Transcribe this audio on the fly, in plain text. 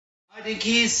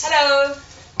Dinkies. Hello.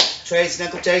 Tracy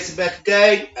and Uncle Jason back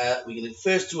again. We're going to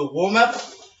first do a warm-up.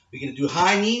 We're going to do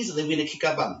high knees and then we're going to kick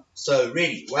our bum. So,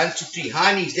 ready? 1, 2, 3.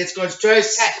 High knees. Let's go,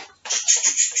 Trace.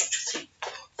 Okay.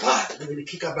 5. We're going to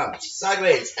kick our bum.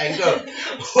 Sideways and go.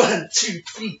 1, 2,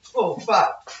 3, 4, 5.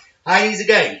 High knees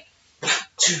again. 1,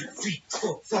 2, 3,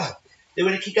 4, 5. Then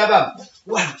we're going to kick our bum.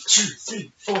 1, 2,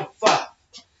 3, 4, 5.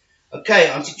 Okay,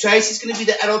 Auntie Tracy's going to be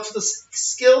the adult for the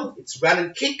skill. It's run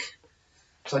and kick.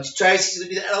 So Auntie Tracy's going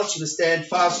to be the adult. She's going to stand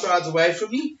 5 strides away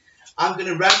from me. I'm going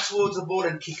to run towards the board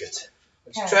and kick it.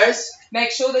 Auntie Trace?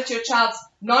 Make sure that your child's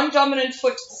non-dominant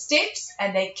foot steps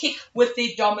and they kick with their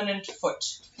dominant foot.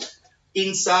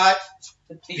 Inside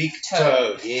The big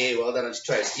toe. Yeah, well done, Auntie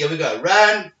Trace. Here we go.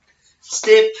 Run,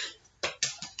 step.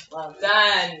 Well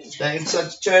done. Thanks,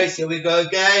 Auntie Trace. Here we go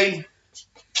again.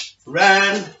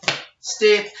 Run,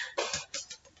 step.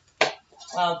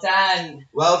 Well done.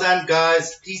 Well done,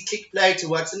 guys. Please click play to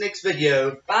watch the next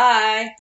video. Bye.